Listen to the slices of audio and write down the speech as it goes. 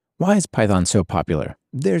Why is Python so popular?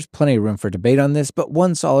 There's plenty of room for debate on this, but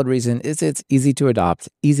one solid reason is it's easy to adopt,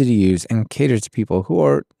 easy to use, and caters to people who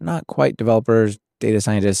are not quite developers, data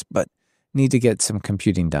scientists, but need to get some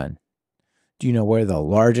computing done. Do you know where the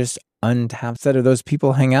largest untapped set of those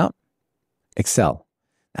people hang out? Excel.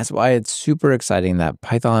 That's why it's super exciting that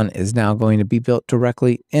Python is now going to be built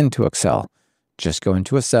directly into Excel. Just go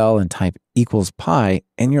into a cell and type =pi,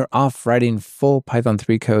 and you're off writing full Python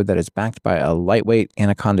 3 code that is backed by a lightweight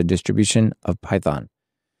Anaconda distribution of Python.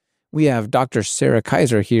 We have Dr. Sarah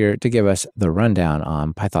Kaiser here to give us the rundown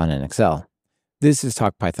on Python and Excel. This is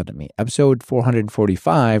Talk Python to Me, episode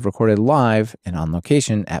 445, recorded live and on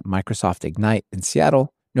location at Microsoft Ignite in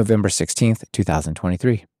Seattle, November 16th,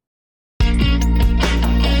 2023.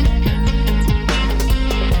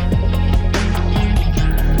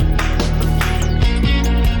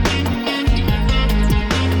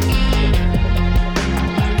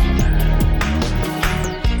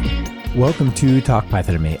 Welcome to Talk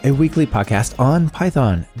Python to Me, a weekly podcast on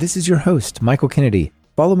Python. This is your host, Michael Kennedy.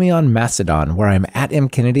 Follow me on Mastodon, where I'm at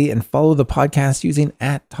mkennedy, and follow the podcast using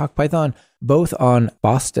 @TalkPython, both on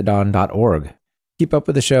bostodon.org. Keep up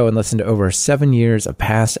with the show and listen to over 7 years of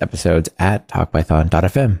past episodes at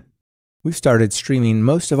talkpython.fm. We've started streaming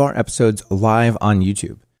most of our episodes live on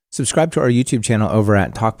YouTube. Subscribe to our YouTube channel over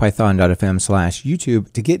at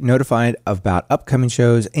talkpython.fm/YouTube to get notified about upcoming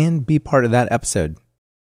shows and be part of that episode.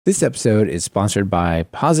 This episode is sponsored by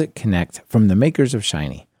Posit Connect from the makers of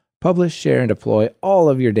Shiny. Publish, share, and deploy all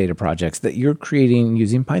of your data projects that you're creating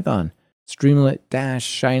using Python. Streamlit, Dash,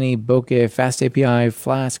 Shiny, Bokeh, FastAPI,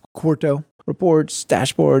 Flask, Quarto, reports,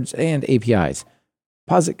 dashboards, and APIs.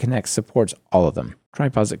 Posit Connect supports all of them. Try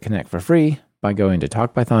Posit Connect for free by going to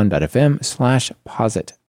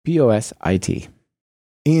talkpython.fm/posit, POSIT.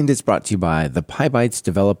 And it's brought to you by the PyBites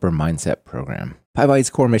Developer Mindset Program.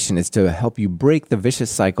 PyBites' core mission is to help you break the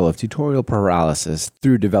vicious cycle of tutorial paralysis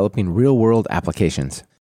through developing real-world applications.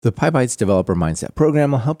 The PyBites Developer Mindset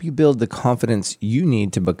Program will help you build the confidence you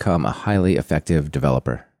need to become a highly effective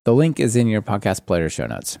developer. The link is in your podcast player show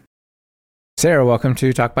notes. Sarah, welcome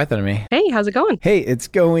to Talk Python to Me. Hey, how's it going? Hey, it's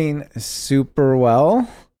going super well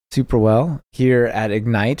here at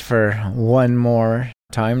Ignite for one more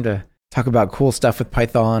time to talk about cool stuff with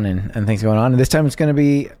Python and things going on. And this time it's going to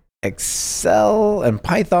be Excel and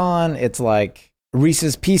Python. It's like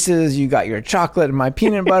Reese's Pieces. You got your chocolate and my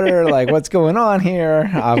peanut butter. Like, what's going on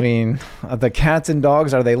here? I mean, the cats and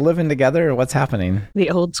dogs, are they living together? What's happening?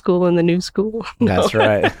 The old school and the new school. That's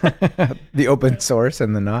right. The open source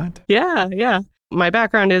and the not. Yeah. My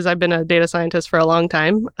background is I've been a data scientist for a long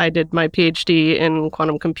time. I did my PhD in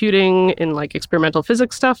quantum computing in like experimental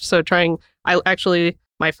physics stuff. So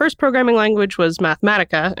my first programming language was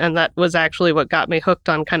Mathematica, and that was actually what got me hooked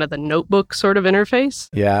on kind of the notebook sort of interface.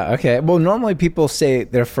 Yeah, okay. Well, normally people say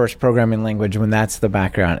their first programming language when that's the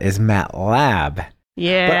background is MATLAB.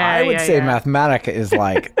 Yeah. But I would say Mathematica is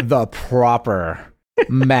like the proper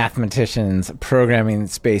mathematician's programming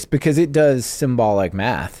space because it does symbolic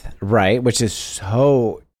math, right? Which is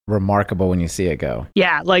so remarkable when you see it go.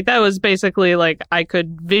 Yeah, like that was basically like I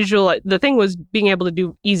could visualize. The thing was being able to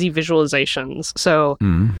do easy visualizations. So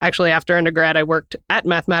actually after undergrad, I worked at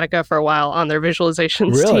Mathematica for a while on their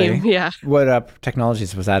visualizations team. Yeah. What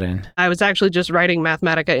technologies was that in? I was actually just writing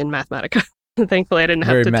Mathematica in Mathematica. Thankfully, I didn't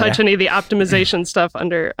have to touch any of the optimization stuff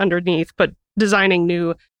underneath, but designing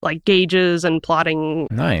new like gauges and plotting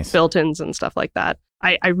built-ins and stuff like that.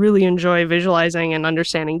 I really enjoy visualizing and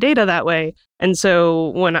understanding data that way. And so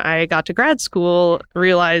when I got to grad school,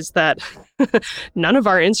 realized that none of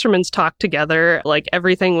our instruments talked together. Like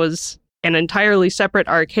everything was an entirely separate,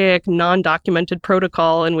 archaic, non-documented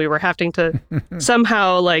protocol. And we were having to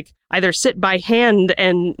somehow like either sit by hand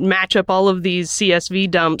and match up all of these CSV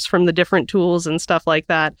dumps from the different tools and stuff like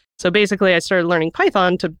that. So basically, I started learning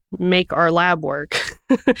Python to make our lab work.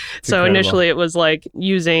 So initially, it was like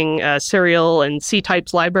using serial and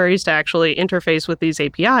C-types libraries to actually interface with these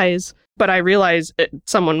APIs. But I realized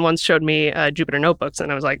someone once showed me Jupyter Notebooks,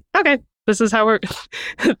 and I was like, okay, this is how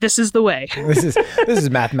this is the way. This is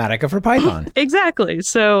Mathematica for Python. Exactly.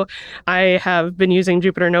 So I have been using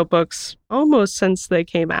Jupyter Notebooks almost since they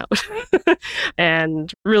came out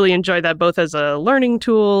and really enjoyed that both as a learning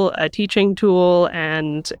tool, a teaching tool,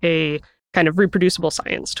 and a kind of reproducible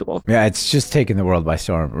science tool. Yeah, it's just taken the world by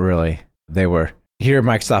storm, really. They were here at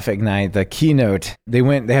Microsoft Ignite, the keynote. They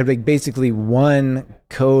had like basically one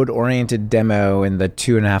code-oriented demo in the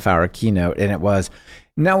 2.5-hour keynote, and it was,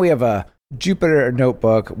 now we have a Jupyter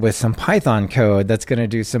notebook with some Python code that's going to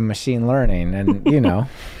do some machine learning and,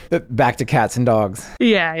 back to cats and dogs.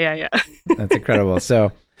 Yeah. That's incredible.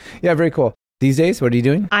 So, yeah, very cool. these days? What are you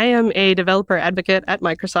doing? I am a developer advocate at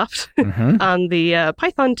Microsoft on the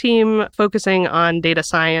Python team, focusing on data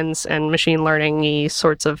science and machine learning-y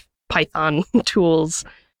sorts of Python tools.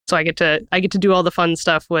 So I get to do all the fun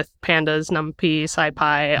stuff with pandas, NumPy,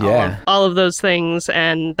 SciPy, all of those things.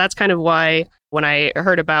 And that's kind of why when I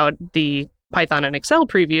heard about the Python and Excel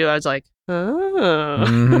preview, I was like,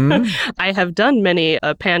 oh, I have done many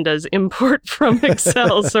pandas import from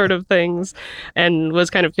Excel sort of things, and was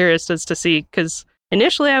kind of curious as to see, because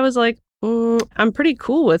initially I was like, I'm pretty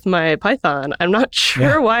cool with my Python. I'm not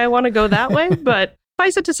sure why I want to go that way, but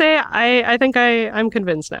suffice it to say, I think I'm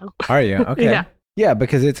convinced now. Are you? Okay. Yeah,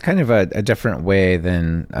 because it's kind of a different way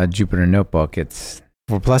than a Jupyter Notebook. It's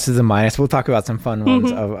for pluses and minuses. We'll talk about some fun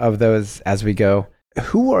ones of those as we go.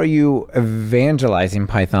 Who are you evangelizing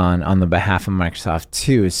Python on the behalf of Microsoft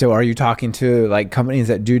to? So are you talking to like companies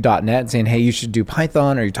that do .NET and saying, hey, you should do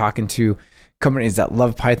Python? Or are you talking to companies that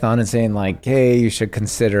love Python and saying like, hey, you should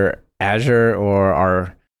consider Azure or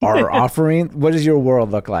our offering? What does your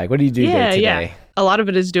world look like? What do you do day to day? Yeah. A lot of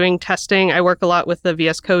it is doing testing. I work a lot with the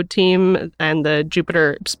VS Code team and the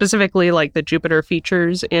Jupyter, specifically like the Jupyter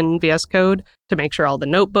features in VS Code, to make sure all the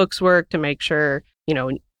notebooks work, to make sure,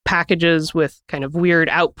 packages with kind of weird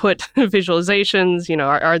output visualizations,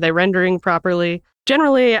 are they rendering properly?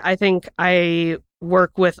 Generally, I think I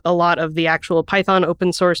work with a lot of the actual Python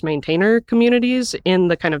open source maintainer communities in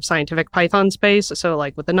the kind of scientific Python space. So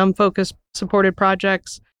like with the NumFocus supported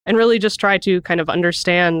projects, and really just try to kind of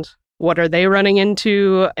understand what are they running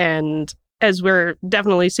into. And as we're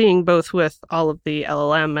definitely seeing both with all of the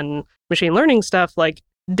LLM and machine learning stuff, like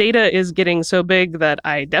data is getting so big that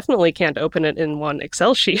I definitely can't open it in one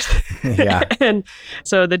Excel sheet. Yeah. And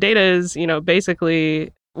so the data is,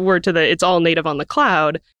 basically it's all native on the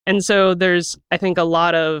cloud. And so there's, I think, a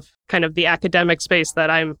lot of kind of the academic space that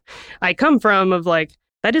I come from of like,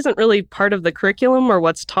 that isn't really part of the curriculum or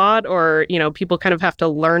what's taught, or, people kind of have to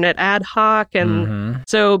learn it ad hoc. And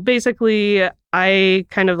so basically, I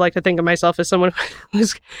kind of like to think of myself as someone who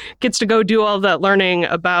gets to go do all of that learning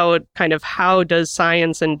about kind of how does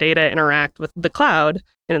science and data interact with the cloud,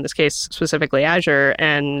 and in this case, specifically Azure,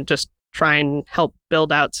 and just try and help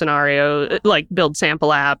build out like build sample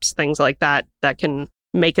apps, things like that can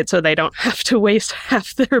make it so they don't have to waste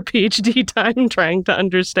half their PhD time trying to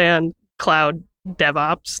understand cloud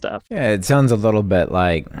DevOps stuff. Yeah, it sounds a little bit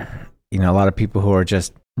like, a lot of people who are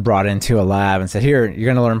just brought into a lab and said, here, you're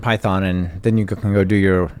going to learn Python, and then you can go do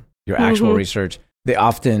your actual research. They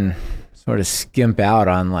often sort of skimp out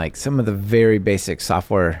on like some of the very basic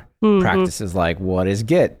software practices, like what is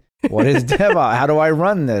Git? What is DevOps? How do I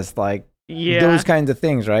run this? Like those kinds of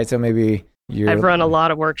things, right? So maybe I've run a lot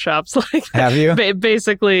of workshops like that. Have you?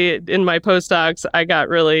 Basically, in my postdocs, I got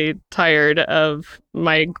really tired of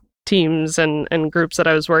my teams and groups that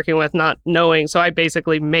I was working with not knowing. So I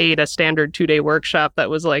basically made a standard 2-day workshop that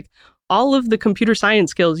was like all of the computer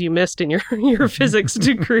science skills you missed in your physics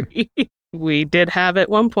degree. We did have at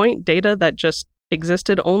one point data that just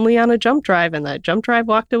existed only on a jump drive, and that jump drive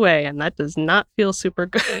walked away, and that does not feel super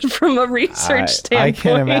good from a research standpoint. I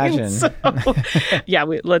can imagine. So, yeah,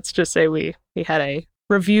 let's just say we had a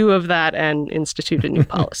review of that and instituted new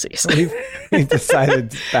policies. we decided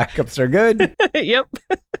backups are good. Yep.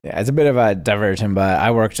 Yeah, it's a bit of a diversion, but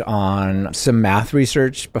I worked on some math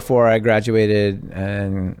research before I graduated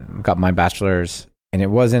and got my bachelor's, and it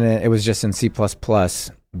was just in C++,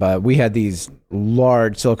 but we had these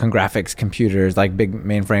large Silicon Graphics computers, like big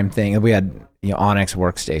mainframe thing, and we had Onyx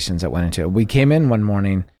workstations that went into it. We came in one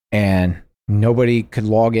morning and nobody could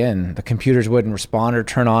log in. The computers wouldn't respond or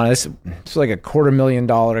turn on. It's like a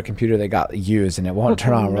 $250,000 computer that got used and it won't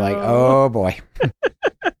turn on. We're like, oh boy.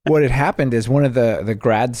 What had happened is one of the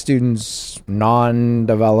grad students,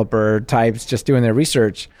 non-developer types, just doing their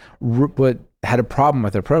research, had a problem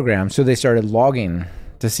with their program. So they started logging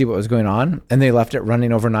to see what was going on, and they left it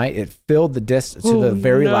running overnight. It filled the disk to the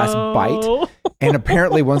very last byte. And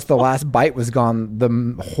apparently once the last byte was gone,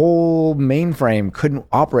 the whole mainframe couldn't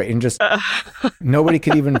operate, and just nobody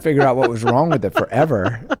could even figure out what was wrong with it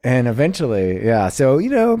forever. And eventually,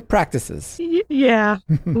 so, practices. Yeah.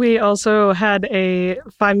 We also had a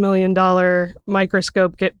 $5 million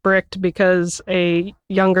microscope get bricked because a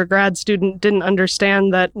younger grad student didn't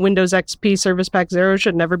understand that Windows XP Service Pack 0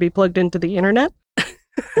 should never be plugged into the internet.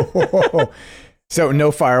 So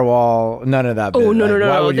no firewall, none of that. Oh,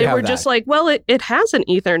 no. They were just like, well, it has an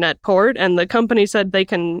Ethernet port, and the company said they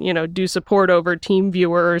can, do support over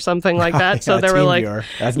TeamViewer or something like that. So they were like,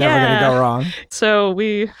 that's never going to go wrong. So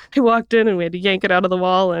we walked in and we had to yank it out of the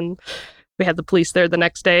wall, and we had the police there the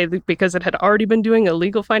next day because it had already been doing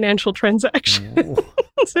illegal financial transactions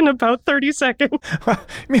in about 30 seconds. You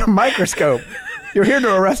mean a microscope? You're here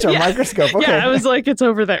to arrest our microscope. Okay. Yeah, I was like, it's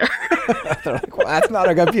over there. They're like, well, that's not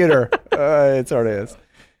a computer. It sort of is.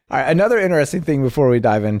 All right, another interesting thing before we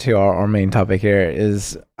dive into our main topic here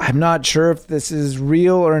is I'm not sure if this is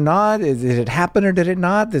real or not. Did it happen or did it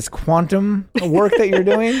not? This quantum work that you're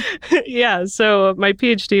doing? Yeah, so my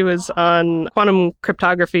PhD was on quantum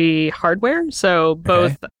cryptography hardware. So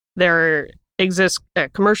both there exist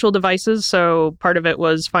commercial devices. So part of it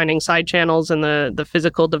was finding side channels in the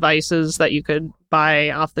physical devices that you could buy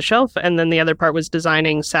off the shelf. And then the other part was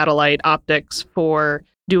designing satellite optics for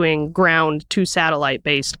doing ground to satellite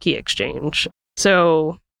based key exchange.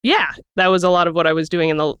 So yeah, that was a lot of what I was doing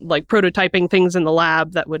in the prototyping things in the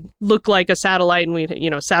lab that would look like a satellite, and we'd,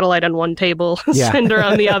 satellite on one table, sender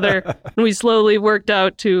on the other. And we slowly worked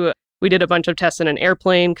out to, we did a bunch of tests in an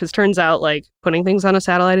airplane because turns out putting things on a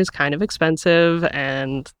satellite is kind of expensive.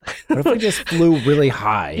 And what if we just flew really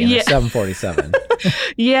high in a 747?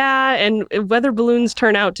 Yeah, and weather balloons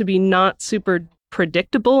turn out to be not super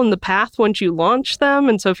predictable in the path once you launch them.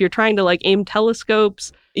 And so if you're trying to aim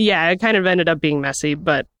telescopes, it kind of ended up being messy,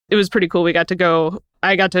 but it was pretty cool. I got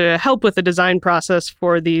to help with the design process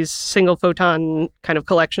for these single photon kind of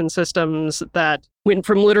collection systems that went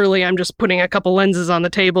from literally I'm just putting a couple lenses on the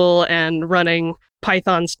table and running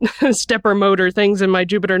Python stepper motor things in my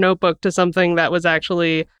Jupyter notebook to something that was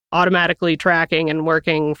actually automatically tracking and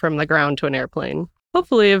working from the ground to an airplane.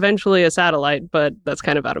 Hopefully, eventually a satellite, but that's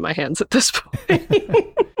kind of out of my hands at this point.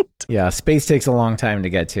 Yeah, space takes a long time to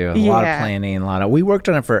get to. A lot of planning, we worked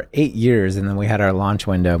on it for 8 years, and then we had our launch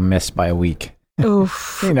window missed by a week.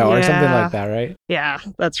 Oof, or something like that, right? Yeah,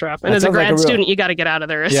 that's rough. And as a grad student, you got to get out of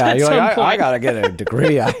there. Yeah, you're like, I got to get a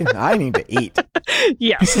degree. I need to eat.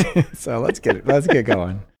 Yes. So let's get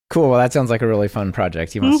going. Cool. Well, that sounds like a really fun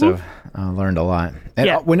project. You must have learned a lot.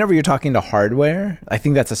 And whenever you're talking to hardware, I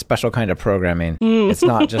think that's a special kind of programming. It's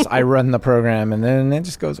not just I run the program and then it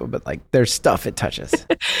just goes a little bit there's stuff it touches.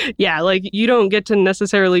 Yeah, you don't get to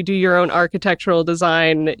necessarily do your own architectural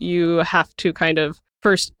design. You have to kind of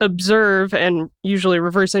first observe and usually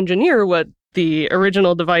reverse engineer what the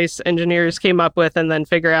original device engineers came up with, and then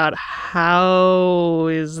figure out how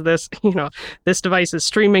is this, this device is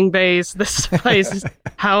streaming based, this device,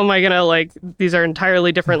 how am I going to these are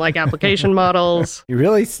entirely different application models.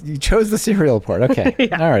 You chose the serial port. Okay.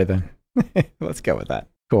 Yeah. All right, then. Let's go with that.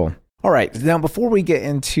 Cool. All right. Now, before we get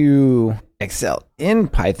into Excel in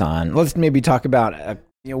Python, let's maybe talk about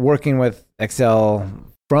working with Excel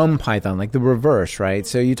from Python, the reverse, right?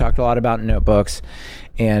 So you talked a lot about notebooks,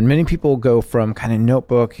 and many people go from kind of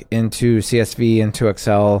notebook into CSV into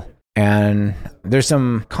Excel, and there's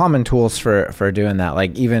some common tools for doing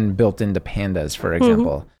that, even built into pandas, for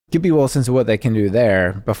example. Give people a sense of what they can do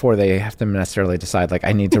there before they have to necessarily decide,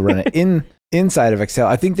 I need to run it inside of Excel.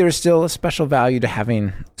 I think there's still a special value to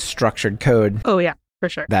having structured code. Oh, yeah, for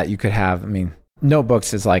sure. That you could have. I mean,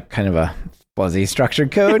 notebooks is kind of a fuzzy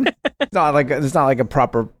structured code. It's not like a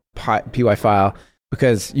proper PY file,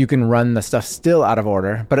 because you can run the stuff still out of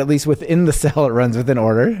order, but at least within the cell it runs within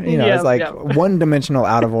order. It's one-dimensional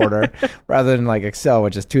out of order rather than Excel,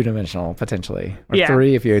 which is two-dimensional potentially, or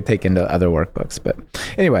three if you take into other workbooks. But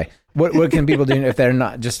anyway, what can people do if they're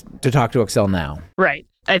not just to talk to Excel now? Right.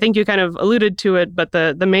 I think you kind of alluded to it, but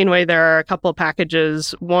the main way, there are a couple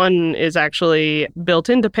packages. One is actually built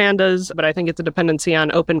into pandas, but I think it's a dependency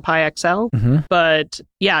on OpenPyXL. But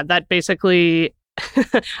yeah, that basically,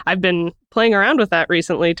 I've been playing around with that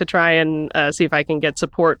recently to try and see if I can get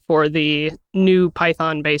support for the new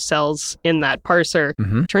Python-based cells in that parser.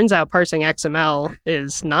 Turns out parsing XML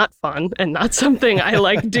is not fun and not something I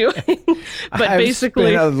like doing. But I've spent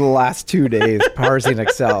the last 2 days parsing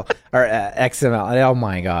Excel or XML, and oh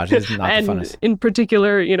my gosh, it's not the funnest. In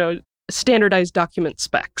particular, standardized document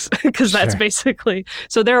specs, because that's basically,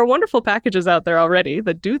 so there are wonderful packages out there already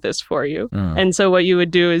that do this for you. And so what you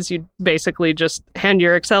would do is you'd basically just hand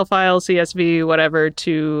your Excel file, CSV, whatever,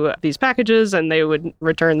 to these packages, and they would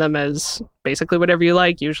return them as basically whatever you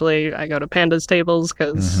like. Usually I go to pandas tables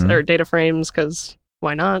or data frames, because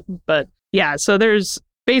why not? But yeah, so there's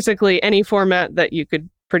basically any format that you could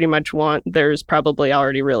pretty much want. There's probably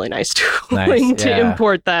already really nice tooling to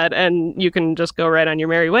import that, and you can just go right on your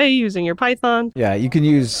merry way using your Python. Yeah, you can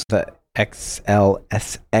use the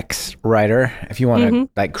XLSX writer if you want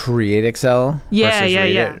to create Excel.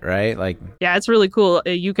 It, right? Yeah, it's really cool.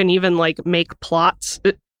 You can even make plots.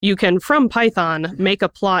 You can, from Python, make a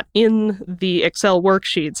plot in the Excel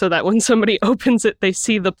worksheet so that when somebody opens it, they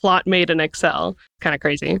see the plot made in Excel. Kind of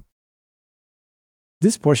crazy.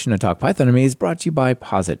 This portion of Talk Python to Me is brought to you by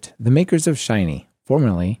Posit, the makers of Shiny,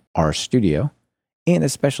 formerly RStudio, and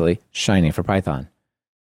especially Shiny for Python.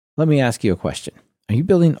 Let me ask you a question. Are you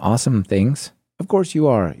building awesome things? Of course you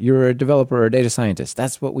are. You're a developer or a data scientist.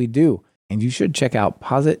 That's what we do. And you should check out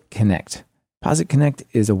Posit Connect. Posit Connect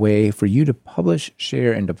is a way for you to publish,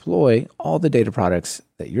 share, and deploy all the data products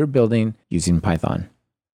that you're building using Python.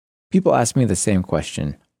 People ask me the same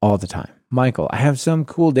question all the time. Michael, I have some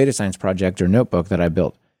cool data science project or notebook that I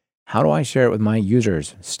built. How do I share it with my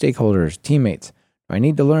users, stakeholders, teammates? Do I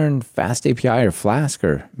need to learn Fast API or Flask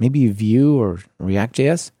or maybe Vue or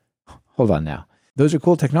React.js? Hold on now. Those are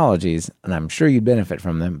cool technologies, and I'm sure you'd benefit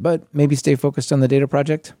from them, but maybe stay focused on the data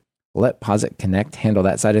project? Let Posit Connect handle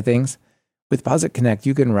that side of things. With Posit Connect,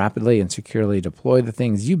 you can rapidly and securely deploy the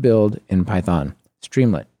things you build in Python.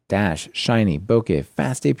 Streamlit, Dash, Shiny, Bokeh,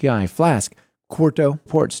 Fast API, Flask, Quarto,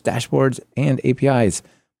 ports, dashboards, and APIs.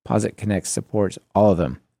 Posit Connect supports all of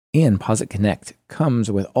them. And Posit Connect comes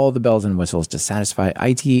with all the bells and whistles to satisfy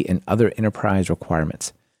IT and other enterprise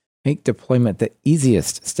requirements. Make deployment the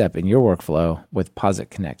easiest step in your workflow with Posit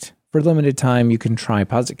Connect. For a limited time, you can try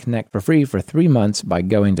Posit Connect for free for 3 months by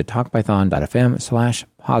going to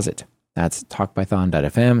talkpython.fm/posit. That's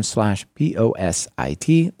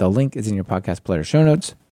talkpython.fm/POSIT. The link is in your podcast player show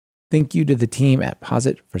notes. Thank you to the team at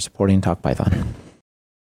Posit for supporting Talk Python.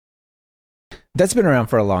 That's been around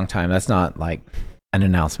for a long time. That's not like an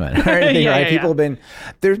announcement or anything, right? People have been,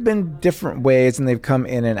 there's been different ways and they've come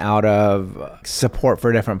in and out of support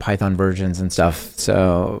for different Python versions and stuff.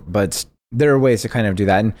 So, but there are ways to kind of do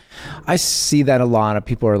that. And I see that a lot of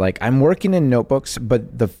people are like, I'm working in notebooks,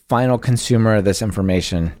 but the final consumer of this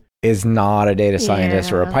information is not a data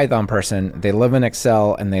scientist or a Python person. They live in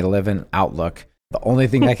Excel and they live in Outlook. The only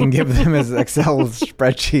thing I can give them is Excel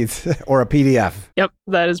spreadsheets or a PDF. Yep,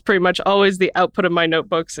 that is pretty much always the output of my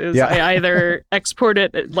notebooks is I either export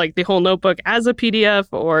it, like the whole notebook as a PDF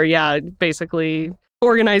or basically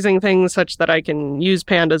organizing things such that I can use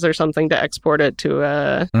pandas or something to export it to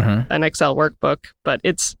an Excel workbook. But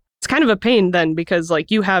it's kind of a pain then because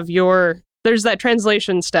like you have there's that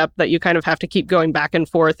translation step that you kind of have to keep going back and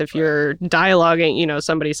forth. If you're dialoguing,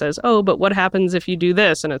 somebody says, oh, but what happens if you do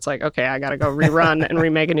this? And it's like, okay, I got to go rerun and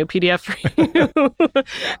remake a new PDF for you.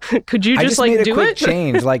 Could you just like do it?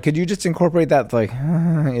 Change. Like, could you just incorporate that? Like,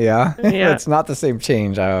 yeah. It's not the same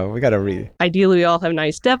change. We got to read. Ideally, we all have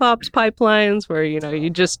nice DevOps pipelines where, you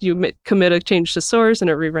commit a change to source and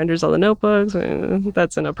it re-renders all the notebooks.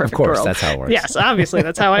 That's in a perfect world. Of course, that's how it works. Yes, obviously,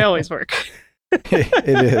 that's how I always work. It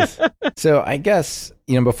is. So I guess,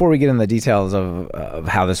 before we get into the details of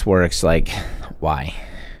how this works, like why,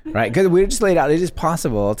 right? Because we just laid out, it is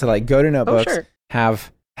possible to like go to notebooks, have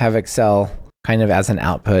Excel kind of as an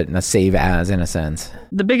output and a save as in a sense.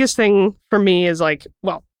 The biggest thing for me is like,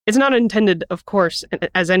 well, it's not intended, of course,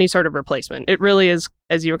 as any sort of replacement. It really is,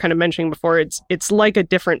 as you were kind of mentioning before, it's like a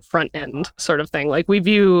different front end sort of thing. Like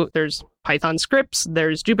there's Python scripts,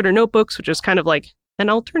 there's Jupyter Notebooks, which is kind of like an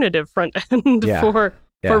alternative front end for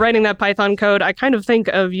writing that Python code. I kind of think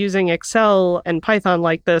of using Excel and Python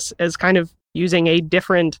like this as kind of using a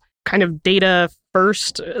different kind of data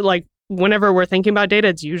first. Like whenever we're thinking about data,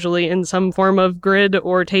 it's usually in some form of grid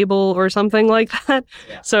or table or something like that.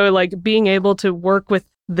 Yeah. So like being able to work with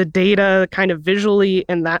the data kind of visually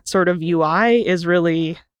in that sort of UI is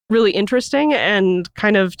really, really interesting. And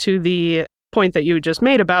kind of to the point that you just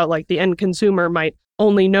made about like the end consumer might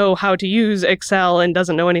only know how to use Excel and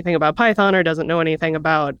doesn't know anything about Python or doesn't know anything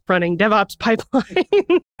about running DevOps pipeline.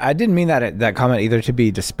 I didn't mean that comment either to be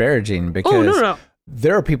disparaging because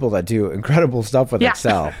there are people that do incredible stuff with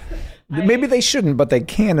Excel. Maybe they shouldn't, but they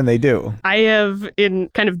can and they do. I have, in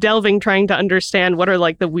kind of delving, trying to understand what are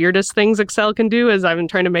like the weirdest things Excel can do as I've been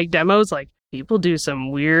trying to make demos. Like people do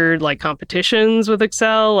some weird like competitions with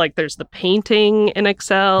Excel. Like there's the painting in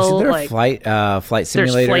Excel. Is there like flight simulator?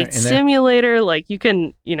 There's flight simulator. Like you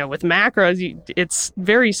can, with macros, it's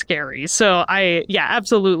very scary. So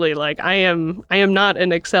absolutely. Like I am not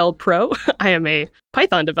an Excel pro. I am a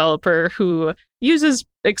Python developer who uses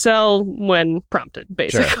Excel when prompted,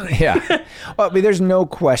 basically. Sure. Yeah. Well, I mean, there's no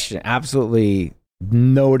question, absolutely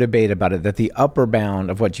no debate about it, that the upper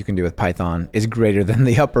bound of what you can do with Python is greater than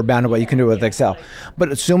the upper bound of what you can do with Excel.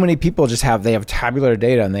 But so many people have tabular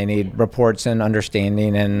data and they need reports and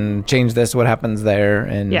understanding and change this, what happens there.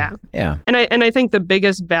 And yeah. And I think the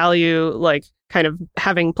biggest value, like kind of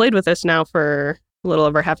having played with this now for a little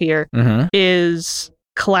over half a year, is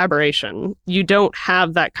collaboration. You don't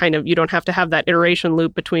have to have that iteration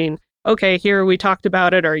loop between, okay, here we talked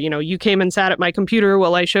about it, or, you came and sat at my computer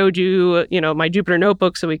while I showed you, my Jupyter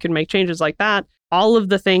Notebook so we could make changes like that. all of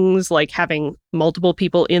the things like having multiple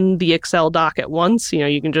people in the Excel doc at once.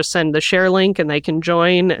 You can just send the share link and they can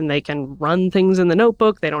join and they can run things in the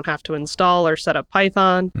notebook. They don't have to install or set up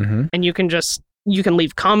Python. Mm-hmm. And you can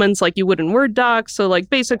leave comments like you would in Word docs. So like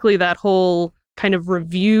basically that whole kind of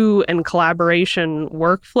review and collaboration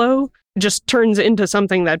workflow just turns into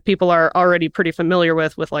something that people are already pretty familiar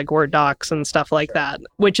with like Word docs and stuff like that,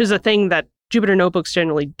 which is a thing that Jupyter Notebooks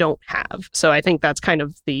generally don't have. So I think that's kind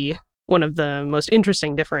of one of the most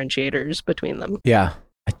interesting differentiators between them. Yeah.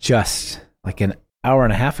 I just, like an hour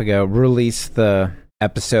and a half ago, released the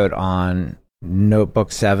episode on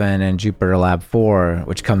Notebook 7 and Jupyter Lab 4,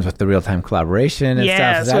 which comes with the real-time collaboration and stuff.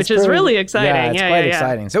 Yes, which is really exciting. Yeah, it's quite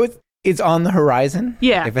exciting. So it's on the horizon.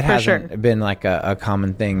 Yeah, if it hasn't been like a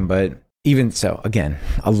common thing, but even so, again,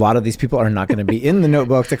 a lot of these people are not going to be in the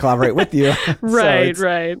notebook to collaborate with you.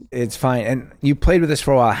 Right. It's fine. And you played with this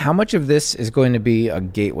for a while. How much of this is going to be a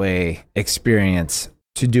gateway experience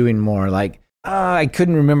to doing more? Like, I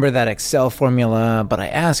couldn't remember that Excel formula, but I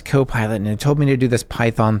asked Copilot and it told me to do this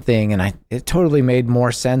Python thing, and it totally made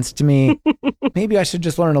more sense to me. Maybe I should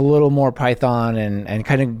just learn a little more Python and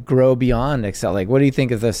kind of grow beyond Excel. Like, what do you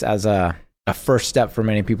think of this as a first step for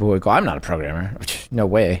many people who would go, I'm not a programmer. No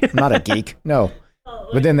way. I'm not a geek. No.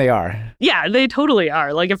 But then they are. Yeah, they totally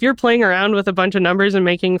are. Like if you're playing around with a bunch of numbers and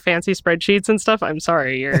making fancy spreadsheets and stuff, I'm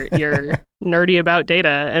sorry, you're nerdy about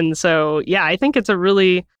data. And so, yeah, I think it's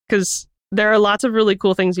because there are lots of really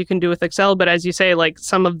cool things you can do with Excel. But as you say, like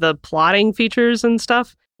some of the plotting features and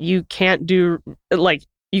stuff, you can't do, like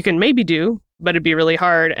you can maybe do, but it'd be really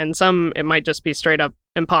hard. And some, it might just be straight up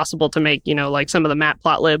impossible to make, like some of the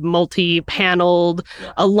Matplotlib multi-paneled,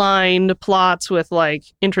 aligned plots with like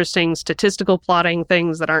interesting statistical plotting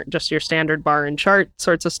things that aren't just your standard bar and chart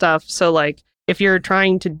sorts of stuff. So like if you're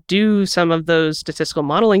trying to do some of those statistical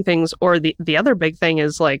modeling things, or the other big thing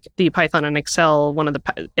is like the Python and Excel,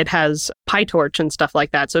 it has PyTorch and stuff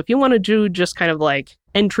like that. So if you want to do just kind of like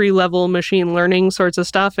entry-level machine learning sorts of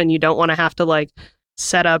stuff, and you don't want to have to like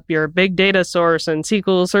set up your big data source and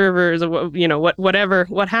SQL servers,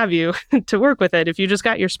 what have you, to work with it. If you just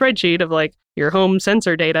got your spreadsheet of like your home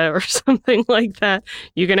sensor data or something like that,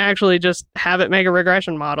 you can actually just have it make a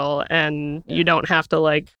regression model, and you don't have to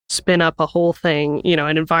like spin up a whole thing,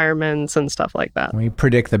 in environments and stuff like that. We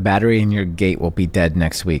predict the battery in your gate will be dead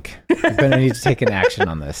next week. You're going to need to take an action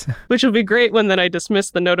on this. Which will be great when then I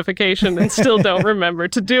dismiss the notification and still don't remember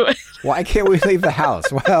to do it. Why can't we leave the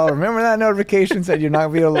house? Well, remember that notification said you're not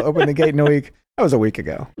going to be able to open the gate in a week? That was a week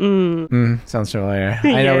ago. Sounds familiar.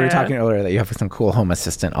 I know we were talking earlier that you have some cool home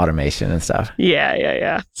assistant automation and stuff.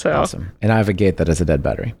 Yeah. So awesome. And I have a gate that has a dead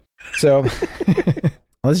battery. So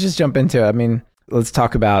let's just jump into it. I mean, let's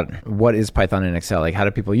talk about what is Python and Excel. Like, how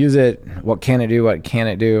do people use it? What can it do? What can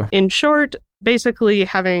it do? In short, basically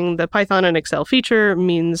having the Python and Excel feature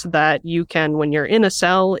means that you can, when you're in a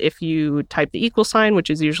cell, if you type the equal sign, which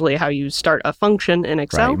is usually how you start a function in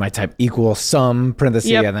Excel. Right, you might type equal sum,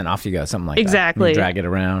 parenthesis, and then off you go, something like exactly. That. You drag it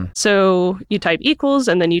around. So you type equals,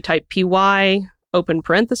 and then you type py, open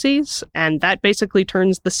parentheses, and that basically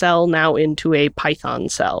turns the cell now into a Python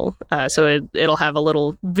cell. So it'll have a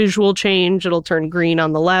little visual change. It'll turn green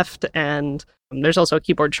on the left, and there's also a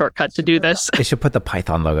keyboard shortcut to do this. They should put the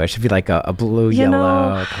Python logo. It should be like a blue,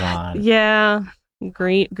 yellow. Come on. Yeah.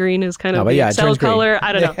 Green is kind of the cell color.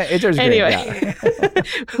 I don't know. It turns anyway,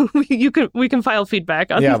 we can file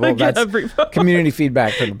feedback on the GitHub repo. Community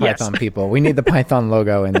feedback for the Python people. We need the Python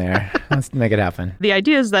logo in there. Let's make it happen. The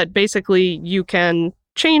idea is that basically you can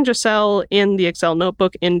change a cell in the Excel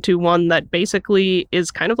notebook into one that basically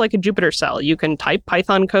is kind of like a Jupyter cell. You can type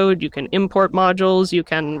Python code, you can import modules, you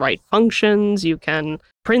can write functions, you can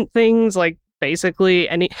print things, like basically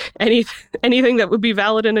anything that would be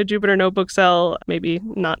valid in a Jupyter notebook cell. Maybe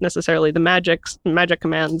not necessarily the magic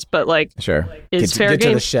commands, but like sure, is fair game. Get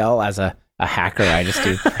to the shell as a hacker. I just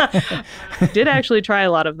do. Did actually try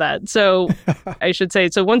a lot of that. So I should say,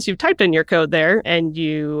 so once you've typed in your code there and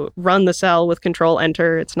you run the cell with Control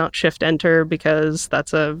Enter, it's not Shift Enter because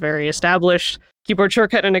that's a very established keyboard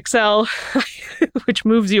shortcut in Excel, which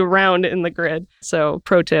moves you around in the grid. So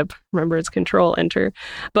pro tip, remember it's Control Enter.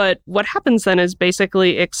 But what happens then is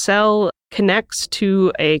basically Excel connects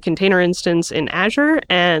to a container instance in Azure,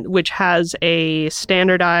 and which has a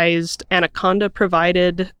standardized Anaconda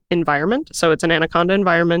provided environment. So it's an Anaconda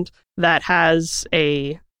environment that has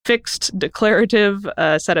a fixed declarative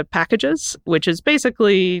set of packages, which is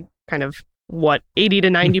basically kind of what 80 to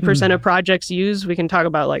 90% of projects use. We can talk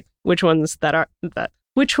about like which ones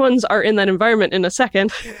are in that environment in a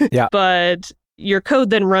second. Yeah. But your code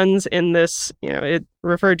then runs in this, it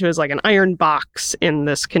referred to as like an iron box in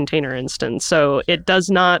this container instance. So it does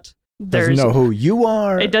not doesn't know who you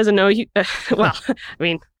are. It doesn't know you. Well, I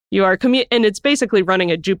mean, you are and it's basically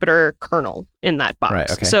running a Jupyter kernel in that box.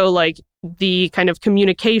 Right, okay. So like the kind of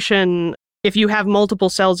communication, if you have multiple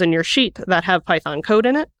cells in your sheet that have Python code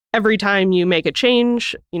in it, every time you make a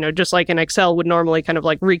change, just like an Excel would normally kind of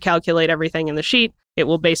like recalculate everything in the sheet, it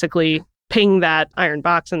will basically ping that iron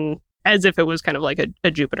box and as if it was kind of like a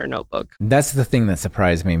Jupyter notebook. That's the thing that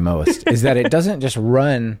surprised me most, is that it doesn't just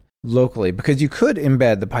run locally, because you could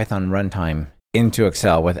embed the Python runtime into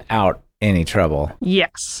Excel without any trouble.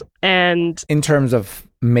 Yes. And in terms of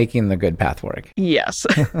making the good path work. Yes.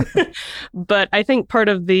 But I think part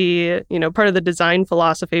of the design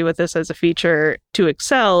philosophy with this as a feature to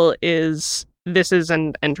Excel is this is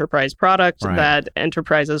an enterprise product that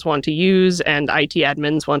enterprises want to use, and IT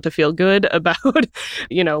admins want to feel good about,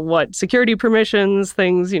 what security permissions,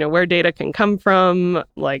 things, where data can come from,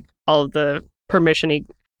 like all of the permission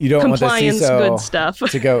you don't compliance, want the CISO good stuff.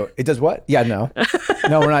 to go, it does what? Yeah, no,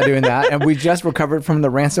 we're not doing that. And we just recovered from the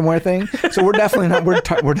ransomware thing. So we're definitely not,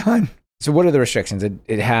 we're done. So what are the restrictions?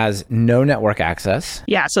 It has no network access.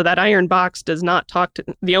 Yeah, so that iron box does not talk to,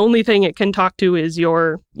 the only thing it can talk to is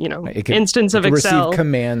your, instance of Excel. Receive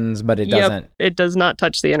commands, but it doesn't. It does not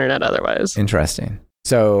touch the internet otherwise. Interesting.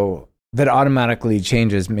 So that automatically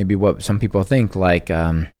changes maybe what some people think, like,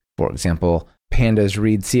 for example, pandas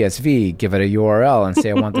read CSV, give it a URL and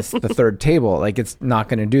say, I want the third table. Like, it's not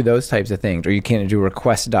going to do those types of things. Or you can't do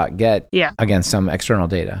request.get against some external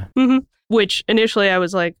data. Mm-hmm. Which initially I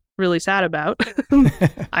was like really sad about.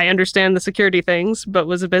 I understand the security things, but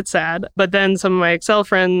was a bit sad. But then some of my Excel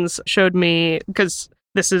friends showed me, because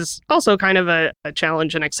this is also kind of a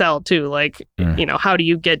challenge in Excel too. Like, how do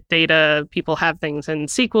you get data? People have things in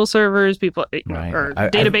SQL servers, or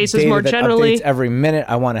databases more generally. Updates every minute.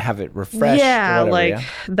 I want to have it refreshed. Yeah,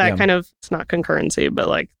 that kind of, it's not concurrency, but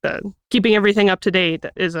like keeping everything up to date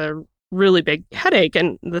is a really big headache.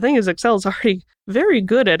 And the thing is, Excel is already very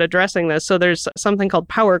good at addressing this. So there's something called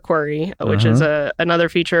Power Query, which is another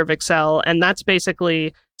feature of Excel. And that's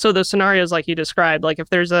basically, so those scenarios like you described, like if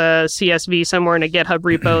there's a CSV somewhere in a GitHub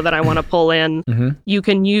repo that I want to pull in, you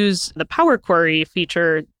can use the Power Query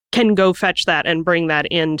feature, can go fetch that and bring that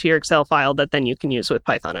into your Excel file that then you can use with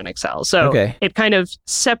Python and Excel. So it kind of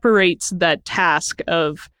separates that task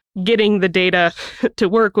of getting the data to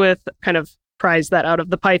work with, kind of pries that out of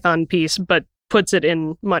the Python piece, but puts it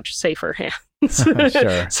in much safer hands.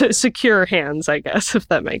 Sure. So secure hands, I guess, if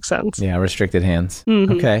that makes sense. Yeah, restricted hands.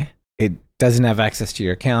 Okay. It doesn't have access to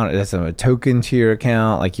your account. It doesn't have a token to your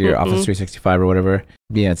account, like your Office 365 or whatever.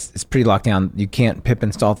 Yeah, it's pretty locked down. You can't pip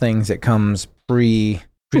install things. It comes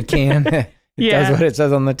pre-canned. It does what it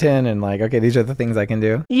says on the tin, and like, okay, these are the things I can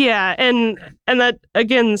do. Yeah, and that,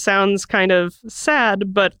 again, sounds kind of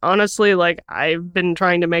sad, but honestly, like, I've been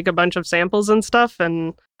trying to make a bunch of samples and stuff,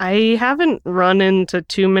 and I haven't run into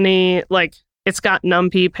too many, like, it's got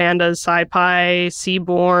NumPy, Pandas, SciPy,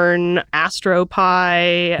 Seaborn,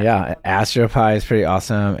 AstroPy. Yeah, AstroPy is pretty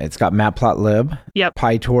awesome. It's got Matplotlib. Yep.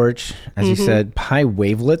 PyTorch, as you said.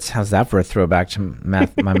 PyWavelets. How's that for a throwback to my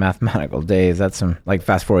mathematical days? That's some like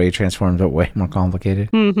fast Fourier transforms, but way more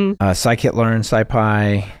complicated. Scikit-learn,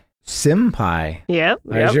 SciPy, SymPy. Yep.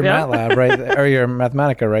 There's your MATLAB right there, or your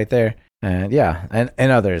Mathematica right there. And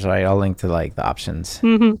and others, right? I'll link to like the options.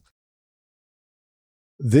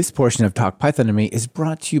 This portion of Talk Python to Me is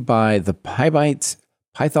brought to you by the PyBites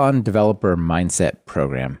Python Developer Mindset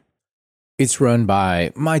Program. It's run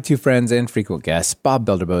by my two friends and frequent guests, Bob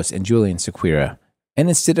Belderbos and Julian Sequeira. And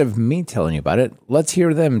instead of me telling you about it, let's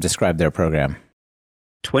hear them describe their program.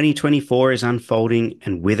 2024 is unfolding,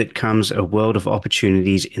 and with it comes a world of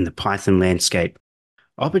opportunities in the Python landscape.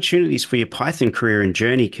 Opportunities for your Python career and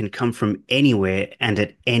journey can come from anywhere and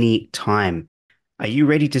at any time. Are you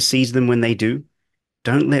ready to seize them when they do?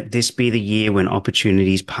 Don't let this be the year when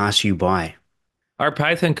opportunities pass you by. Our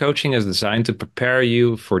Python coaching is designed to prepare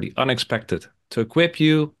you for the unexpected, to equip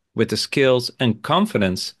you with the skills and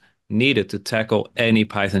confidence needed to tackle any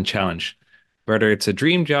Python challenge, whether it's a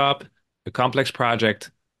dream job, a complex project,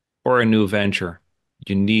 or a new venture.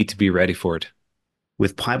 You need to be ready for it.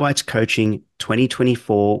 With PyBites coaching,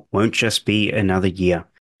 2024 won't just be another year.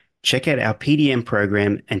 Check out our PDM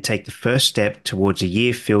program and take the first step towards a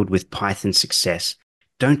year filled with Python success.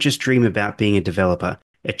 Don't just dream about being a developer.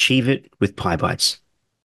 Achieve it with PyBites.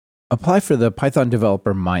 Apply for the Python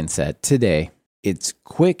Developer Mindset today. It's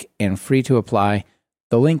quick and free to apply.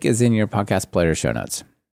 The link is in your podcast player show notes.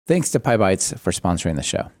 Thanks to PyBites for sponsoring the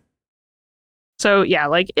show. So yeah,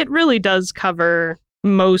 like, it really does cover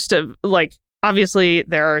most of, like, obviously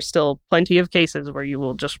there are still plenty of cases where you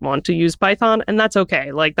will just want to use Python, and that's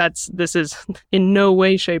okay. Like this is in no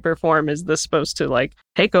way, shape, or form is this supposed to like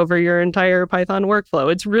take over your entire Python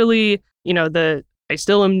workflow. It's really, I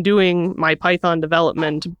still am doing my Python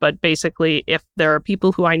development, but basically if there are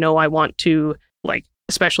people who I know I want to like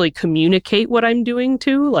especially communicate what I'm doing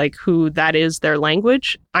to, like who that is their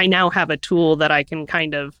language, I now have a tool that I can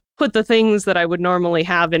kind of put the things that I would normally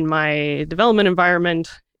have in my development environment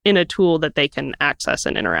in a tool that they can access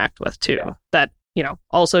and interact with too. That,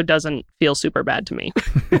 also doesn't feel super bad to me.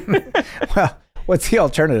 Well, what's the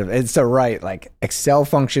alternative? It's to write like Excel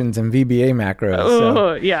functions and VBA macros.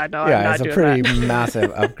 Oh, yeah, no, I'm not it's doing a pretty that.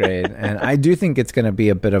 massive upgrade. And I do think it's going to be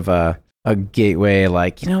a bit of a gateway,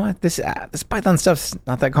 like, you know what, this Python stuff's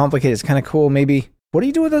not that complicated. It's kind of cool. Maybe, what do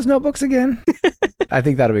you do with those notebooks again? I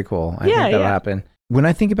think that'll be cool. I think that'll happen. When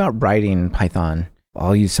I think about writing Python,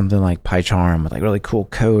 I'll use something like PyCharm with like really cool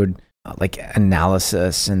code, like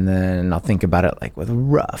analysis, and then I'll think about it like with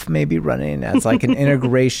Rough maybe running as like an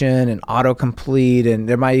integration and autocomplete, and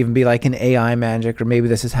there might even be like an AI magic, or maybe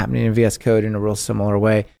this is happening in VS Code in a real similar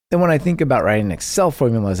way. Then when I think about writing Excel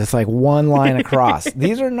formulas, it's like one line across.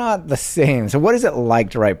 These are not the same. So what is it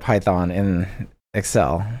like to write Python in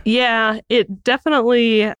Excel? Yeah, it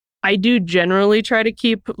definitely, I do generally try to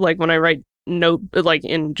keep, like when I write like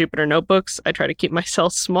in Jupyter Notebooks, I try to keep my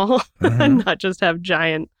cells small and not just have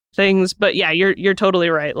giant things. But yeah, you're totally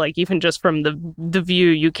right. Like even just from the view,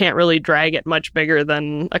 you can't really drag it much bigger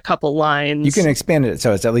than a couple lines. You can expand it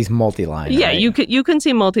so it's at least multi-line. Yeah, right? you can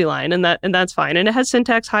see multi-line, and that's fine. And it has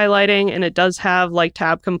syntax highlighting, and it does have like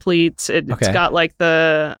tab completes. It's got like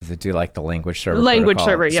Does it do like the language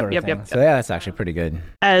server? Yep. So yeah, that's actually pretty good.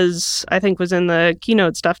 As I think was in the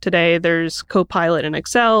keynote stuff today, there's Copilot in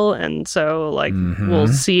Excel, and so like we'll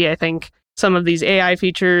see, I think, some of these AI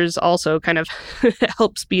features also kind of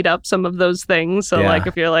help speed up some of those things. So like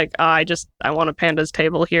if you're like, I want a pandas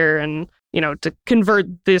table here, and to convert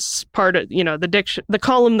this part of, the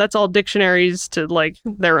column that's all dictionaries to like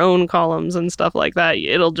their own columns and stuff like that,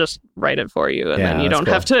 it'll just write it for you. And then you don't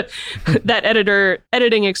have to, that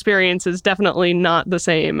editing experience is definitely not the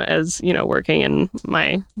same as, working in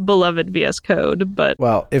my beloved VS Code. But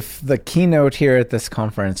well, if the keynote here at this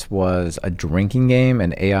conference was a drinking game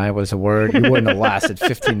and AI was a word, you wouldn't have lasted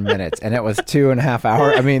 15 minutes. And it was 2.5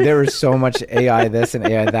 hours. I mean, there was so much AI this and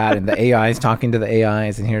AI that, and the AIs talking to the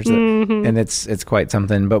AIs, and here's and it's quite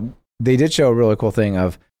something. But they did show a really cool thing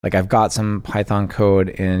of like, I've got some Python code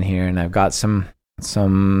in here, and I've got some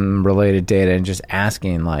related data, and just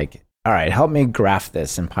asking like, all right, help me graph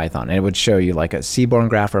this in Python. And it would show you like a Seaborn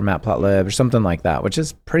graph or Matplotlib or something like that, which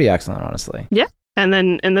is pretty excellent, honestly. Yeah. And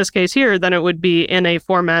then in this case here, then it would be in a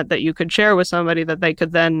format that you could share with somebody that they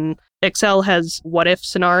could then, Excel has what if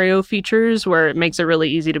scenario features where it makes it really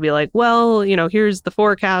easy to be like, well, here's the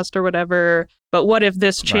forecast or whatever, but what if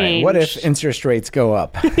this changed? Right. What if interest rates go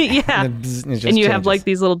up? Yeah. and you changes. Have like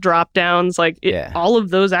these little drop downs, like all of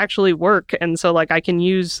those actually work. And so like I can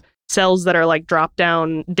use cells that are like drop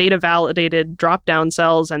down, data validated drop down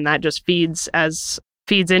cells, and that just feeds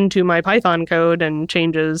into my Python code and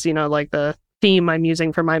changes, like the theme I'm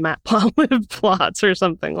using for my Matplotlib plots or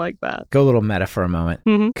something like that. Go a little meta for a moment.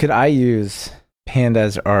 Could I use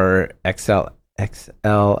pandas or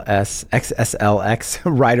XSLX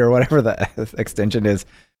writer, whatever the extension is,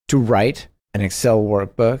 to write an Excel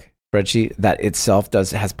workbook spreadsheet that itself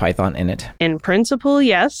has Python in it? In principle,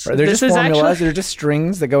 yes. They're just formulas. They're just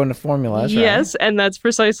strings that go into formulas. Yes, right? And that's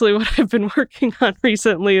precisely what I've been working on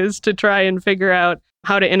recently, is to try and figure out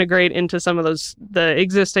how to integrate into some of the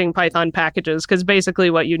existing Python packages, because basically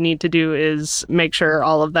what you need to do is make sure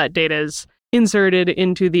all of that data is inserted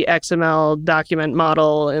into the XML document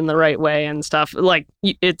model in the right way and stuff. Like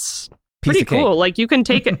it's pretty cool. Like you can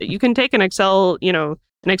take an Excel, an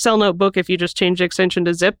Excel notebook. If you just change the extension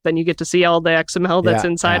to zip, then you get to see all the XML that's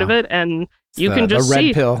inside of it, and you can just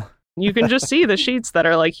see. You can just see the sheets that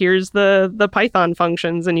are like, here's the Python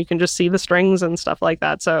functions, and you can just see the strings and stuff like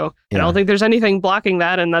that. So I don't think there's anything blocking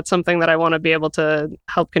that. And that's something that I want to be able to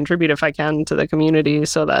help contribute, if I can, to the community,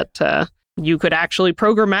 so that you could actually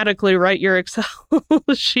programmatically write your Excel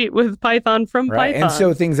sheet with Python from Python. And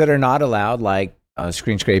so things that are not allowed, like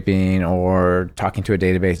screen scraping or talking to a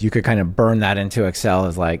database, you could kind of burn that into Excel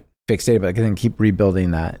as like fixed data, but then keep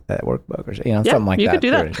rebuilding that workbook or something like that. You could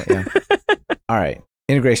do that. All right.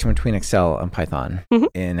 Integration between Excel and Python.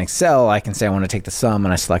 In Excel, I can say I want to take the sum,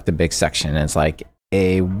 and I select a big section, and it's like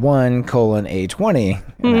A1:A20,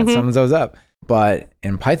 and that sums those up. But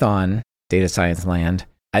in Python, data science land,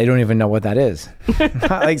 I don't even know what that is.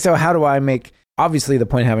 So how do I obviously the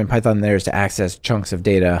point of having Python there is to access chunks of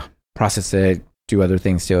data, process it, do other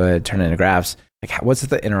things to it, turn it into graphs. Like, what's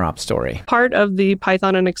the interop story? Part of the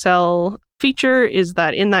Python and Excel feature is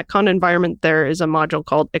that in that Conda environment, there is a module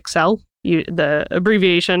called Excel. The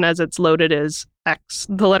abbreviation as it's loaded is X,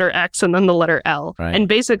 the letter X, and then the letter L. Right. And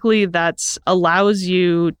basically that's allows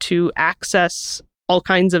you to access all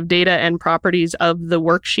kinds of data and properties of the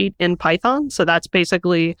worksheet in Python. So that's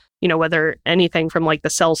basically, whether anything from like the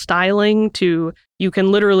cell styling to you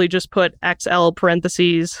can literally just put XL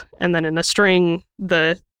parentheses and then in a string,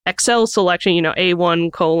 the Excel selection,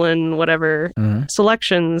 A1 colon, whatever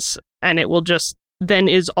selections, and it will just then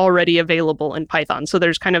is already available in Python. So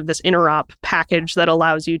there's kind of this interop package that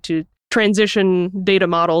allows you to transition data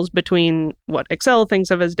models between what Excel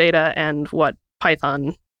thinks of as data and what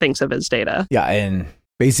Python thinks of as data. Yeah, and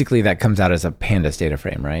basically that comes out as a pandas data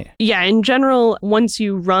frame, right? Yeah, in general, once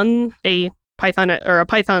you run an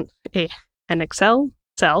Excel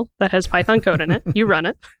cell that has Python code in it, you run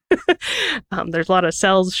it. There's a lot of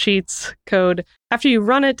cells, sheets, code. After you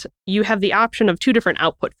run it, you have the option of two different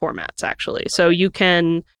output formats, actually. So you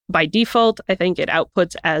can, by default, I think it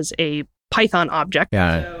outputs as a Python object.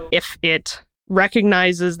 Yeah. So if it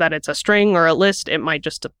recognizes that it's a string or a list, it might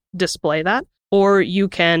just display that. Or you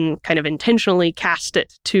can kind of intentionally cast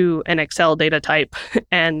it to an Excel data type.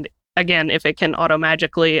 And again, if it can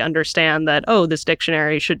automagically understand that, this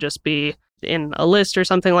dictionary should just be in a list or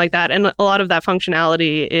something like that. And a lot of that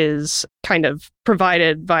functionality is kind of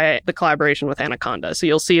provided by the collaboration with Anaconda. So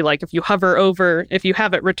you'll see, like, if you have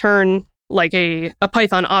it return like a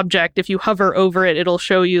Python object, if you hover over it, it'll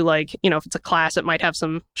show you, like, if it's a class, it might have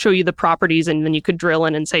show you the properties, and then you could drill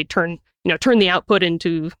in and say, turn the output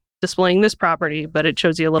into displaying this property, but it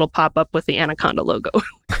shows you a little pop-up with the Anaconda logo in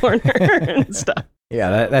the corner and stuff.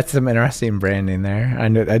 Yeah, that's some interesting branding there.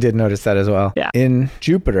 I did notice that as well. Yeah. In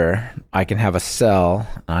Jupyter, I can have a cell.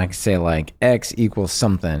 I can say like X equals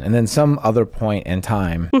something. And then some other point in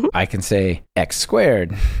time, I can say X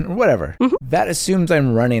squared, or whatever. That assumes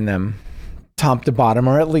I'm running them top to bottom,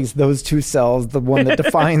 or at least those two cells, the one that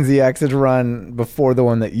defines the X is run before the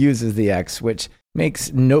one that uses the X, which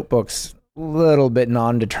makes notebooks little bit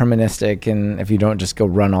non-deterministic, and if you don't just go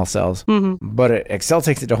run all cells. But Excel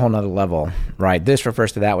takes it to a whole nother level, right? This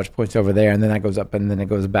refers to that, which points over there, and then that goes up, and then it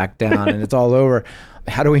goes back down, and it's all over.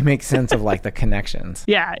 How do we make sense of like the connections?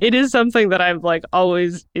 Yeah, it is something that I've like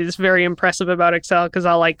always is very impressive about Excel, because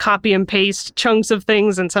I'll like copy and paste chunks of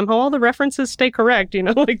things and somehow all the references stay correct,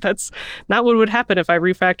 like that's not what would happen if I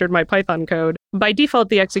refactored my Python code. By default,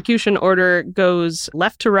 the execution order goes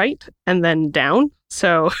left to right and then down.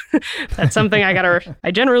 So that's something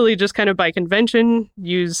I generally just kind of by convention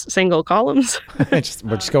use single columns. We're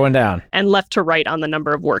just going down. And left to right on the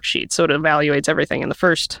number of worksheets. So it evaluates everything in the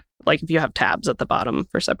first, like if you have tabs at the bottom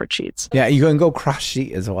for separate sheets. Yeah, you can go cross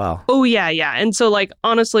sheet as well. Oh, yeah. And so like,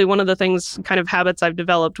 honestly, one of the things, kind of habits I've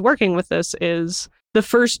developed working with this is the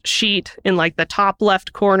first sheet in like the top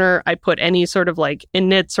left corner, I put any sort of like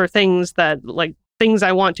inits or things that like, things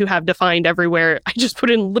I want to have defined everywhere. I just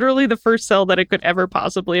put in literally the first cell that it could ever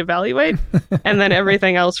possibly evaluate. And then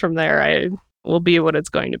everything else from there, will be what it's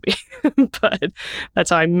going to be. But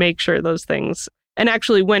that's how I make sure those things. And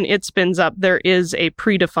actually, when it spins up, there is a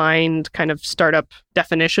predefined kind of startup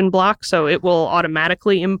definition block. So it will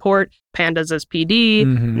automatically import pandas as PD,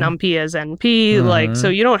 NumPy as NP. Like, so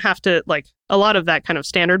you don't have to, like, a lot of that kind of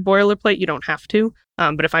standard boilerplate, you don't have to.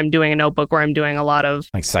 But if I'm doing a notebook where I'm doing a lot of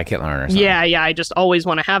like scikit-learn or something. Yeah, I just always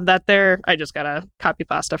want to have that there. I just gotta copy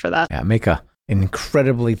pasta for that. Yeah, make an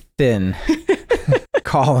incredibly thin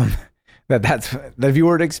column. That if you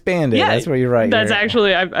were to expand it, that's where you write. That's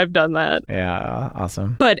actually I've done that. Yeah,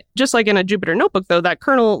 awesome. But just like in a Jupyter notebook, though, that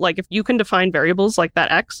kernel, like if you can define variables like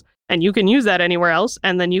that X, and you can use that anywhere else,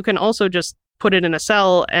 and then you can also just put it in a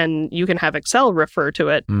cell, and you can have Excel refer to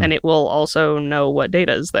it, and it will also know what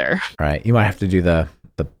data is there. Right. You might have to do the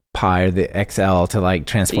Pi or the XL to like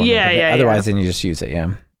transform it. Otherwise, then you just use it.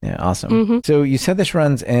 Yeah. Yeah. Awesome. So you said this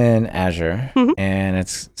runs in Azure, and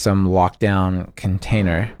it's some lockdown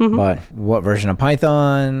container, but what version of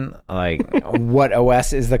Python? Like, what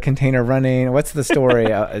OS is the container running? What's the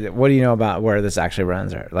story? What do you know about where this actually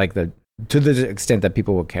runs, or like to the extent that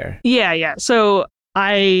people will care? Yeah. So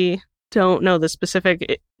I don't know the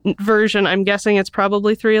specific version. I'm guessing it's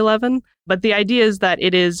probably 3.11, but the idea is that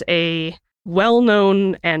it is a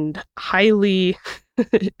well-known and highly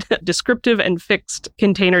descriptive and fixed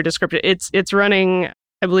container descriptor. It's running,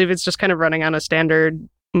 I believe it's just kind of running on a standard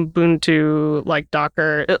Ubuntu, like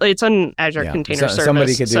Docker. It's an Azure Container Service.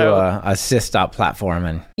 Somebody could do a sys platform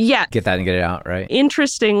and get that and get it out, right?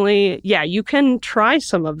 Interestingly, you can try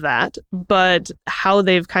some of that, but how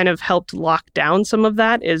they've kind of helped lock down some of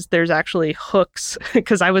that is there's actually hooks,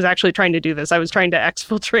 because I was actually trying to do this. I was trying to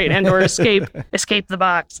exfiltrate and or escape the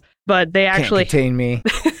box. But they actually can't contain me.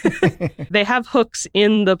 They have hooks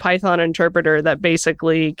in the Python interpreter that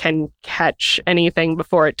basically can catch anything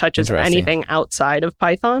before it touches anything outside of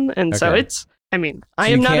Python. And so it's, I mean, I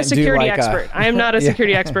am not a security expert. I am not a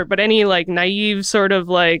security expert, but any like naive sort of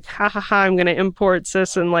like, I'm going to import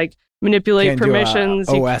sys and like manipulate permissions.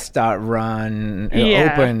 os.run,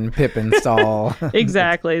 open pip install.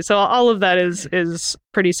 Exactly. So all of that is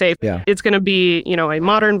pretty safe. Yeah. It's going to be, a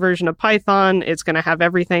modern version of Python. It's going to have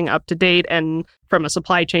everything up to date. And from a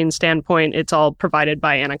supply chain standpoint, it's all provided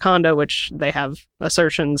by Anaconda, which they have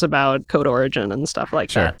assertions about code origin and stuff like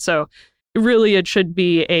that. So really, it should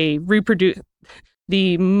be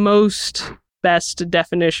the most best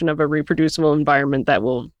definition of a reproducible environment that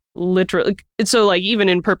will literally, so like even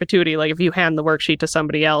in perpetuity, like if you hand the worksheet to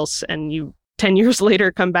somebody else and you 10 years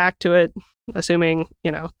later come back to it, assuming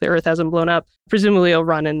the earth hasn't blown up, presumably it'll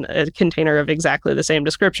run in a container of exactly the same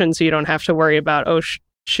description, so you don't have to worry about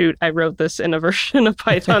shoot, I wrote this in a version of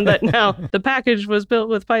Python that now the package was built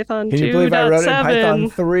with Python 2.7. Can you believe I wrote it in Python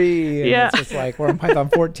 3? And it's just like, we're in Python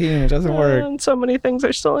 14. It doesn't work. And so many things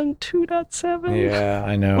are still in 2.7. Yeah,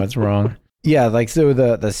 I know. It's wrong. Yeah, like so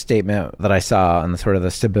the statement that I saw and the sort of the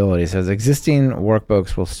stability says existing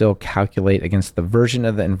workbooks will still calculate against the version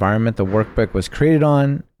of the environment the workbook was created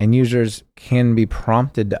on, and users can be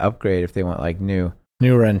prompted to upgrade if they want like new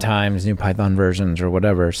runtimes, new Python versions or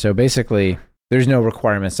whatever. So basically, there's no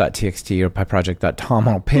requirements.txt or pyproject.tom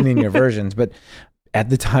all pinning your versions, but at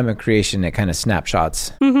the time of creation, it kind of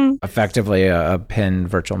snapshots effectively a pinned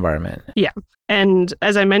virtual environment. Yeah. And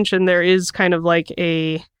as I mentioned, there is kind of like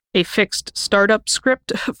a fixed startup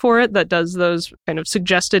script for it that does those kind of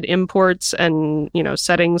suggested imports and,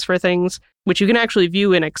 settings for things, which you can actually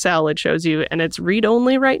view in Excel. It shows you, and it's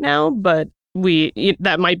read-only right now, but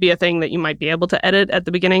that might be a thing that you might be able to edit at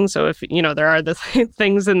the beginning. So if, there are the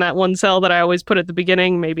things in that one cell that I always put at the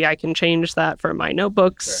beginning, maybe I can change that for my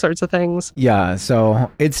notebooks, sorts of things. Yeah.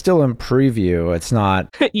 So it's still in preview. It's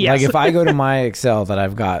not like if I go to my Excel that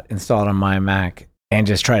I've got installed on my Mac and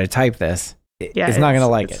just try to type this, it's not going to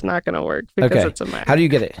like it. It's not going to work because it's a Mac. How do you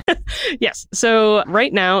get it? Yes. So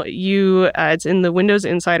right now, it's in the Windows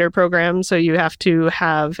Insider program. So you have to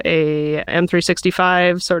have a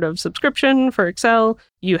M365 sort of subscription for Excel.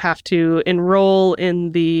 You have to enroll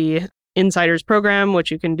in the Insiders program,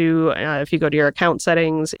 which you can do if you go to your account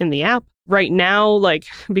settings in the app. Right now,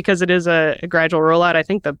 because it is a gradual rollout, I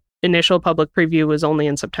think the initial public preview was only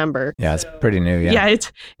in September. Yeah, it's pretty new. Yeah,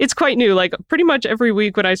 it's quite new. Like pretty much every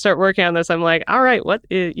week when I start working on this, I'm like, all right,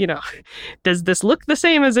 does this look the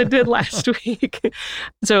same as it did last week?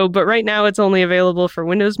 But right now it's only available for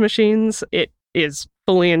Windows machines. It is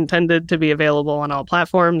fully intended to be available on all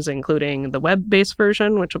platforms, including the web-based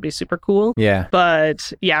version, which will be super cool. Yeah.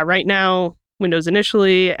 But yeah, right now, Windows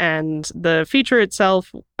initially, and the feature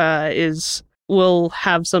itself will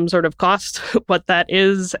have some sort of cost. What that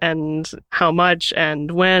is and how much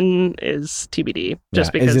and when is TBD.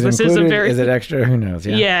 Just because this is a very... Is it extra? Who knows?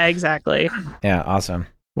 Yeah, exactly. Yeah, awesome.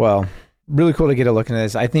 Well, really cool to get a look into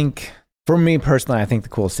this. I think, for me personally, I think the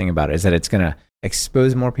coolest thing about it is that it's going to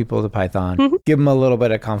expose more people to Python, give them a little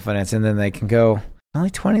bit of confidence, and then they can go,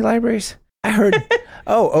 only 20 libraries? I heard,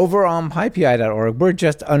 over on pypi.org, we're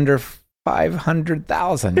just under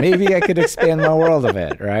 500,000. Maybe I could expand my world a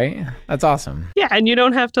bit, right? That's awesome. Yeah, and you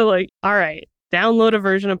don't have to all right, download a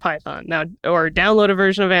version of Python now, or download a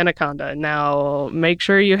version of Anaconda. Now, make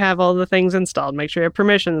sure you have all the things installed. Make sure you have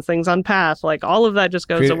permissions, things on path. All of that just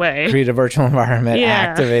goes away. Create a virtual environment,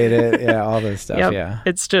 activate it. Yeah, all this stuff. Yep. Yeah.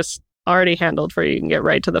 It's just already handled for you. You can get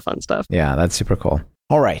right to the fun stuff. Yeah, that's super cool.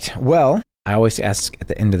 All right. Well, I always ask at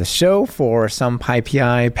the end of the show for some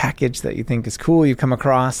PyPI package that you think is cool, you've come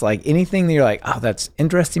across, anything that you're like, oh, that's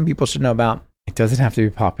interesting, people should know about. It doesn't have to be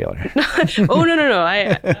popular. Oh,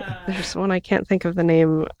 no. There's one I can't think of the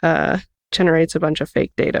name, generates a bunch of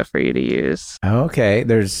fake data for you to use. Okay.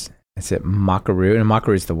 Is it Mockaroo? And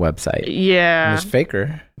Mockaroo is the website. Yeah. And there's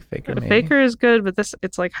Faker. Maybe. Faker is good, but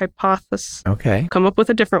it's like Hypothesis. Okay. Come up with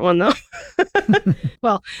a different one, though.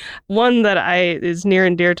 Well, one that is near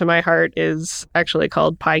and dear to my heart is actually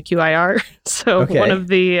called PyQIR. So one of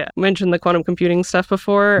mentioned the quantum computing stuff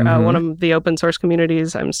before. One of the open source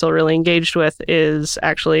communities I'm still really engaged with is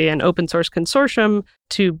actually an open source consortium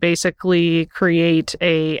to basically create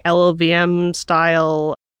a LLVM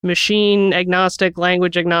style machine agnostic,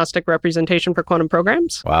 language agnostic representation for quantum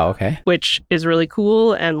programs. Wow, okay. Which is really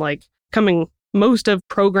cool. And like most of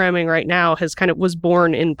programming right now was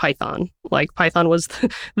born in Python. Like Python was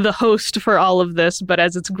the host for all of this, but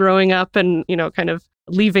as it's growing up and, kind of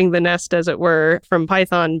leaving the nest, as it were, from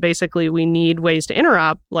Python, basically we need ways to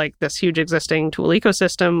interop like this huge existing tool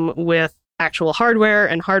ecosystem with actual hardware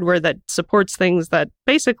and hardware that supports things that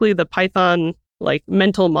basically the Python like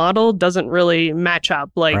mental model doesn't really match up.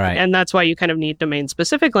 And that's why you kind of need domain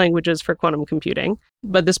specific languages for quantum computing.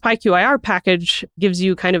 But this PyQIR package gives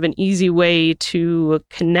you kind of an easy way to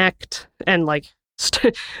connect and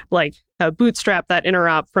bootstrap that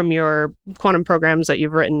interop from your quantum programs that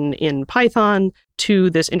you've written in Python to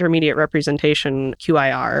this intermediate representation,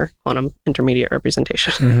 QIR, quantum intermediate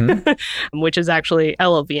representation, which is actually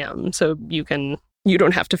LLVM. So you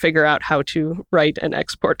don't have to figure out how to write and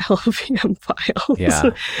export LLVM files.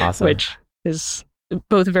 Yeah, awesome. Which is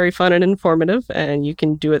both very fun and informative, and you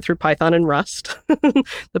can do it through Python and Rust.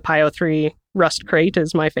 The Pyo3 Rust crate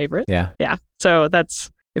is my favorite. Yeah. So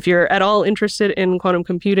if you're at all interested in quantum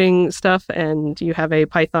computing stuff and you have a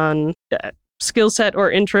Python skill set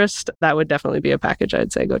or interest, that would definitely be a package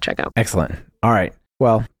I'd say go check out. Excellent. All right.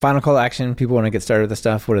 Well, final call to action. People want to get started with this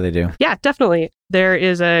stuff. What do they do? Yeah, definitely. There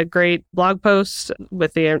is a great blog post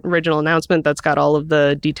with the original announcement that's got all of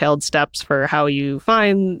the detailed steps for how you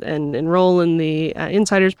find and enroll in the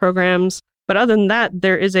Insiders programs. But other than that,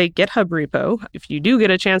 there is a GitHub repo. If you do get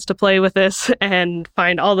a chance to play with this and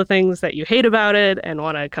find all the things that you hate about it and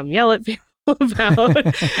want to come yell at people about,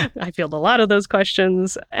 I field a lot of those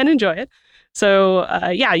questions and enjoy it. So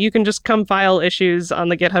you can just come file issues on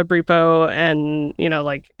the GitHub repo and,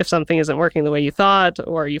 if something isn't working the way you thought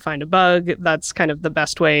or you find a bug, that's kind of the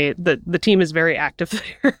best way. The team is very active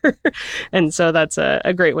there. And so that's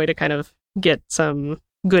a great way to kind of get some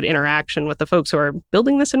good interaction with the folks who are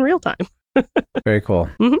building this in real time. Very cool.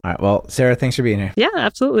 All right. Well, Sarah, thanks for being here. Yeah,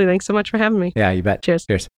 absolutely. Thanks so much for having me. Yeah, you bet. Cheers.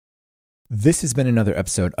 This has been another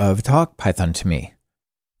episode of Talk Python to Me.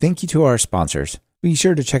 Thank you to our sponsors. Be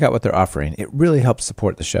sure to check out what they're offering. It really helps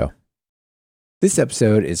support the show. This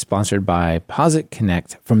episode is sponsored by Posit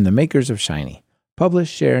Connect from the makers of Shiny. Publish,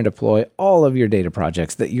 share, and deploy all of your data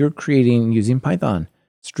projects that you're creating using Python.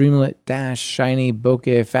 Streamlit, Dash, Shiny,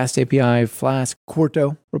 Bokeh, FastAPI, Flask,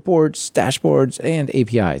 Quarto, reports, dashboards, and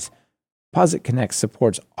APIs. Posit Connect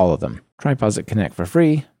supports all of them. Try Posit Connect for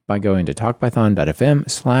free by going to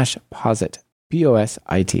talkpython.fm/posit,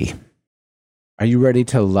 POSIT. Are you ready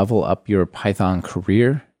to level up your Python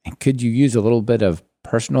career? And could you use a little bit of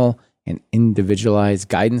personal and individualized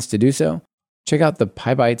guidance to do so? Check out the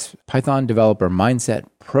PyBites Python Developer Mindset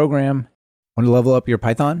program. Want to level up your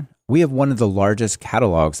Python? We have one of the largest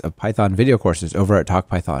catalogs of Python video courses over at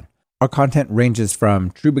TalkPython. Our content ranges from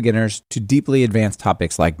true beginners to deeply advanced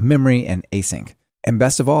topics like memory and async. And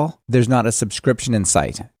best of all, there's not a subscription in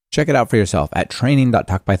sight. Check it out for yourself at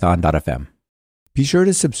training.talkpython.fm. Be sure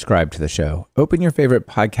to subscribe to the show. Open your favorite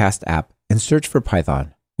podcast app and search for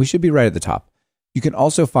Python. We should be right at the top. You can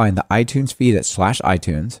also find the iTunes feed at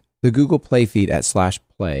 /iTunes, the Google Play feed at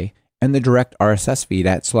 /play, and the direct RSS feed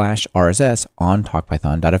at /RSS on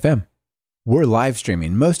talkpython.fm. We're live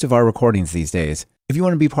streaming most of our recordings these days. If you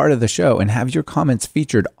want to be part of the show and have your comments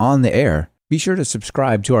featured on the air, be sure to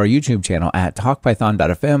subscribe to our YouTube channel at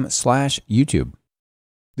talkpython.fm/YouTube.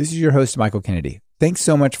 This is your host, Michael Kennedy. Thanks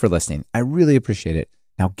so much for listening. I really appreciate it.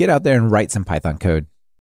 Now get out there and write some Python code.